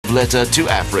love letter to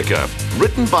Africa,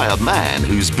 written by a man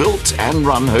who's built and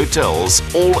run hotels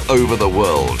all over the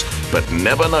world, but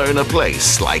never known a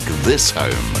place like this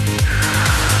home.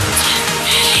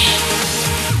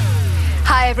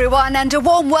 Hi everyone, and a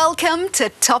warm welcome to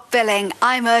Top Billing.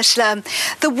 I'm Ursula.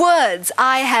 The words,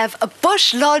 "I have a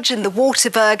bush lodge in the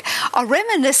Waterberg," are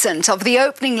reminiscent of the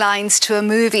opening lines to a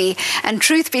movie. And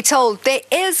truth be told, there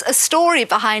is a story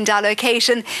behind our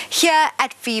location here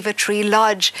at Fevertree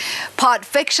Lodge. Part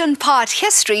fiction, part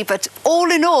history, but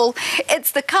all in all,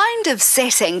 it's the kind of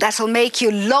setting that'll make you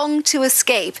long to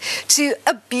escape to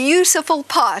a beautiful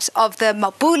part of the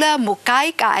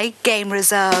Mokaikai Game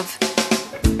Reserve.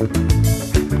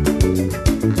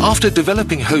 After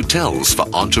developing hotels for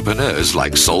entrepreneurs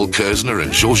like Sol Kerzner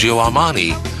and Giorgio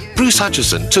Armani, Bruce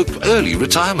Hutchison took early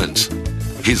retirement.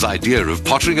 His idea of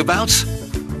pottering about?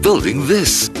 Building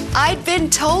this. I'd been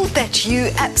told that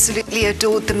you absolutely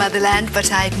adored the motherland,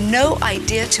 but I had no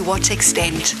idea to what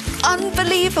extent.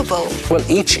 Unbelievable. Well,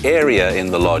 each area in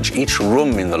the lodge, each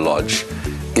room in the lodge,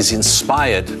 is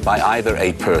inspired by either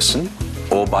a person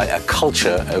or by a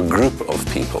culture, a group of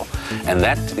people. And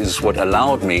that is what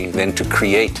allowed me then to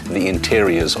create the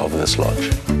interiors of this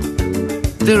lodge.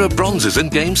 There are bronzes and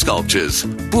game sculptures,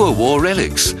 Boer War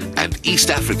relics, and East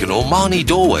African Omani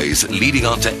doorways leading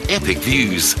onto epic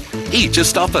views. Each a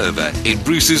stopover in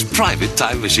Bruce's private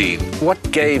time machine. What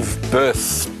gave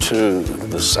birth to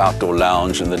this outdoor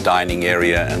lounge and the dining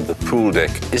area and the pool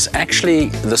deck is actually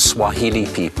the Swahili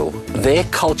people. Their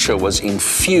culture was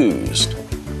infused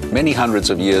many hundreds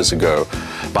of years ago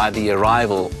by the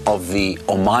arrival of the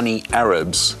Omani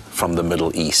Arabs from the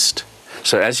Middle East.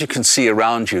 So as you can see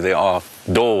around you, there are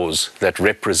doors that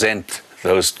represent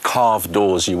those carved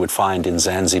doors you would find in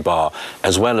Zanzibar,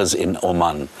 as well as in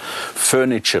Oman.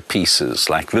 Furniture pieces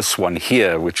like this one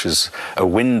here, which is a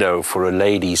window for a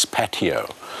lady's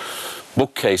patio.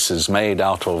 Bookcases made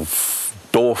out of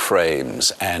door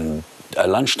frames, and a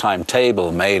lunchtime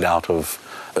table made out of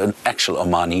an actual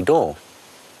Omani door.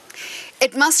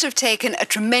 It must have taken a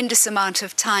tremendous amount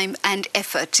of time and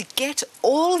effort to get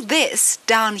all this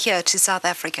down here to South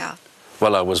Africa.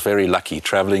 Well, I was very lucky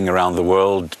traveling around the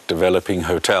world, developing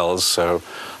hotels, so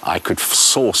I could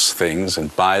source things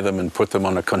and buy them and put them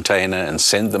on a container and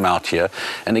send them out here.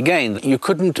 And again, you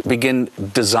couldn't begin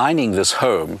designing this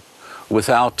home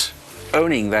without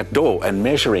owning that door and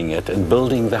measuring it and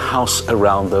building the house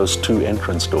around those two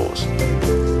entrance doors.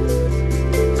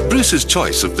 Bruce's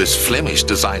choice of this Flemish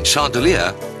design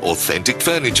chandelier, authentic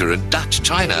furniture and Dutch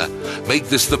china make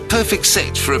this the perfect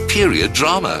set for a period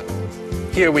drama.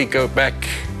 Here we go back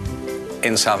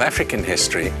in South African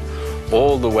history,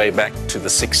 all the way back to the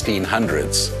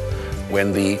 1600s,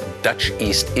 when the Dutch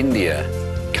East India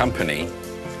Company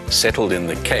settled in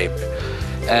the Cape.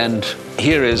 And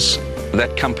here is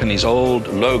that company's old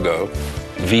logo,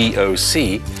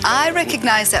 VOC. I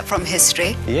recognize that from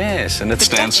history. Yes, and it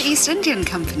stands... The Dutch East Indian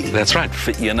Company. That's right,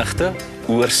 Verenigde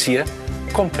Oorsee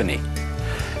Company.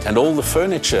 And all the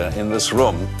furniture in this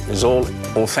room is all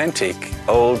authentic,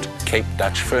 old Cape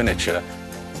Dutch furniture,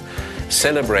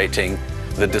 celebrating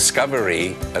the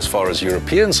discovery, as far as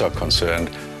Europeans are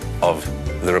concerned, of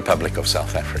the Republic of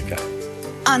South Africa.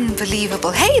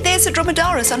 Unbelievable. Hey, there's a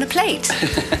dromedaris on a plate.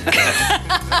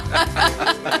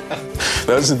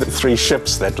 Those are the three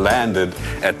ships that landed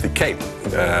at the Cape,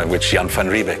 which Jan van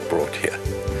Riebeck brought here.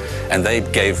 And they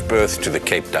gave birth to the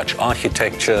Cape Dutch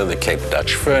architecture, the Cape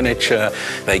Dutch furniture.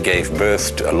 They gave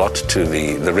birth to a lot to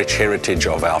the rich heritage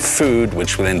of our food,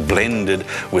 which were then blended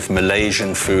with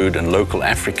Malaysian food and local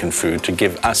African food to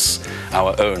give us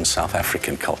our own South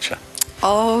African culture.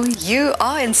 Oh, you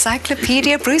are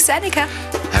Encyclopedia Bruce Annika.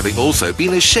 Having also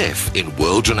been a chef in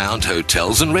world-renowned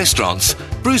hotels and restaurants,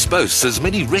 Bruce boasts as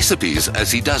many recipes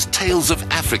as he does tales of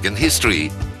African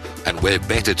history. And where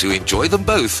better to enjoy them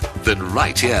both than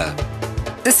right here.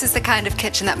 This is the kind of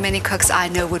kitchen that many cooks I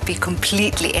know would be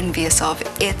completely envious of.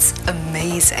 It's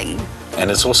amazing.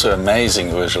 And it's also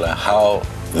amazing, Ursula, how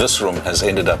this room has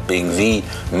ended up being the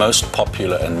most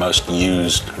popular and most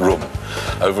used room.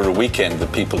 Over a weekend, the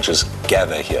people just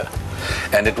gather here.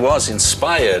 And it was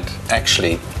inspired,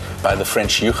 actually, by the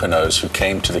French Huguenots who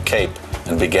came to the Cape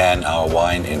and began our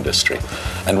wine industry.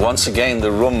 And once again,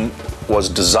 the room was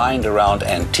designed around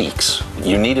antiques.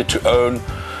 You needed to own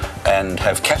and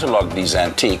have catalogued these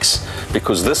antiques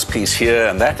because this piece here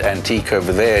and that antique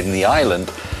over there in the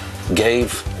island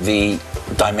gave the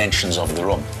dimensions of the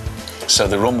room. So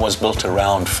the room was built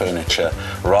around furniture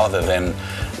rather than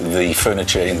the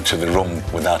furniture into the room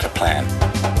without a plan.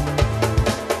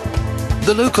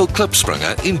 The local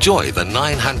Klipspringer enjoy the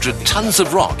 900 tons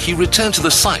of rock he returned to the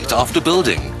site after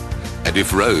building. And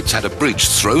if Rhodes had a bridge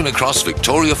thrown across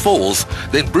Victoria Falls,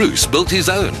 then Bruce built his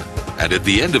own. And at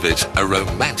the end of it, a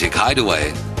romantic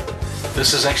hideaway.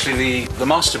 This is actually the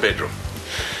master bedroom.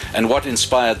 And what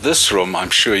inspired this room, I'm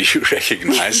sure you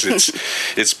recognize,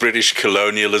 it's British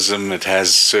colonialism. It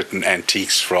has certain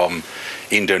antiques from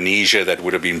Indonesia that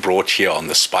would have been brought here on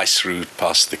the spice route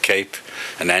past the Cape,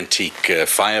 an antique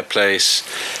fireplace.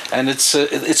 And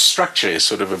its structure is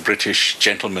sort of a British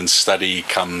gentleman's study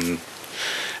come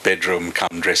bedroom,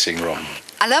 come dressing room.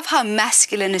 I love how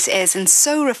masculine it is and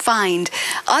so refined.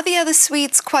 Are the other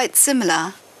suites quite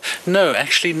similar? No,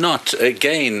 actually not.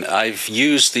 Again, I've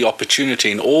used the opportunity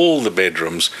in all the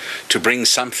bedrooms to bring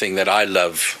something that I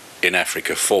love in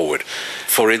Africa forward.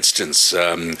 For instance,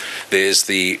 there's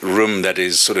the room that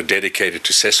is sort of dedicated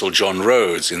to Cecil John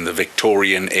Rhodes in the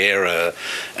Victorian era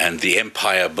and the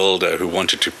empire builder who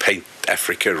wanted to paint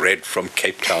Africa red from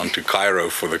Cape Town to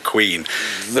Cairo for the Queen.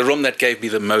 The room that gave me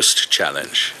the most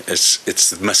challenge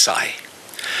it's the Maasai.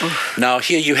 Now,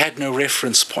 here you had no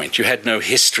reference point. You had no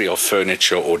history of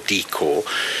furniture or decor.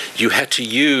 You had to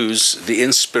use the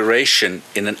inspiration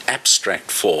in an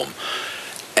abstract form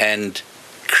and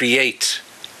create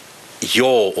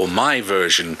your or my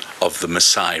version of the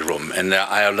Maasai room. And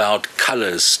I allowed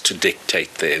colors to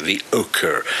dictate there, the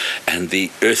ochre and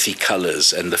the earthy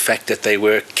colors and the fact that they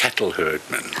were cattle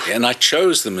herdmen. And I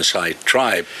chose the Maasai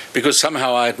tribe because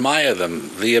somehow I admire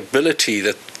them, the ability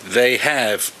that they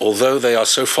have, although they are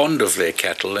so fond of their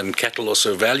cattle and cattle are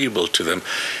so valuable to them,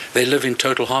 they live in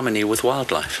total harmony with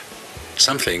wildlife,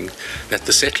 something that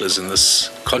the settlers in this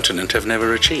continent have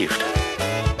never achieved.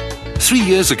 3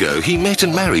 years ago, he met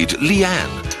and married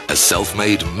Leanne, a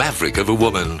self-made maverick of a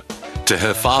woman. To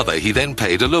her father, he then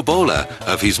paid a lobola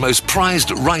of his most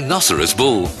prized rhinoceros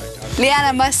bull. Leanne,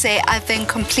 I must say, I've been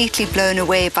completely blown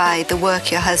away by the work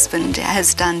your husband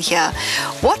has done here.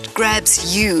 What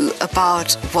grabs you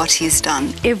about what he's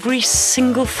done? Every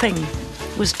single thing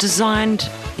was designed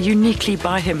uniquely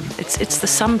by him. It's the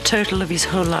sum total of his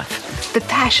whole life. The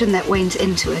passion that went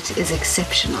into it is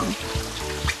exceptional.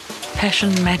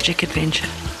 Passion, magic, adventure.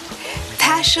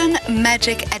 Passion,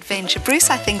 magic, adventure. Bruce,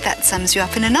 I think that sums you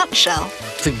up in a nutshell.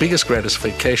 The biggest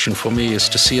gratification for me is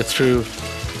to see it through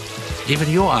even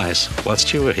your eyes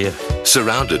whilst you were here.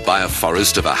 Surrounded by a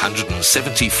forest of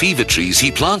 170 fever trees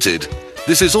he planted,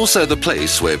 this is also the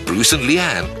place where Bruce and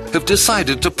Leanne have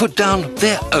decided to put down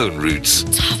their own roots.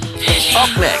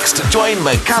 Up next, join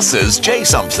Makassa's J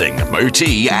Something,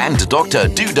 Moti and Dr.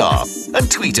 Doodah. And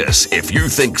tweet us if you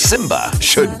think Simba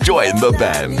should join the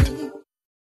band.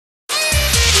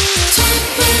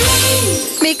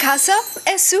 Mi casa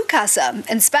es su casa.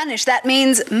 In Spanish, that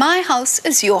means my house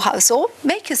is your house, or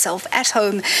make yourself at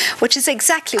home, which is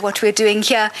exactly what we're doing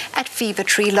here at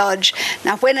Fevertree Lodge.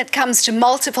 Now, when it comes to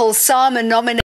multiple SAMA nominations,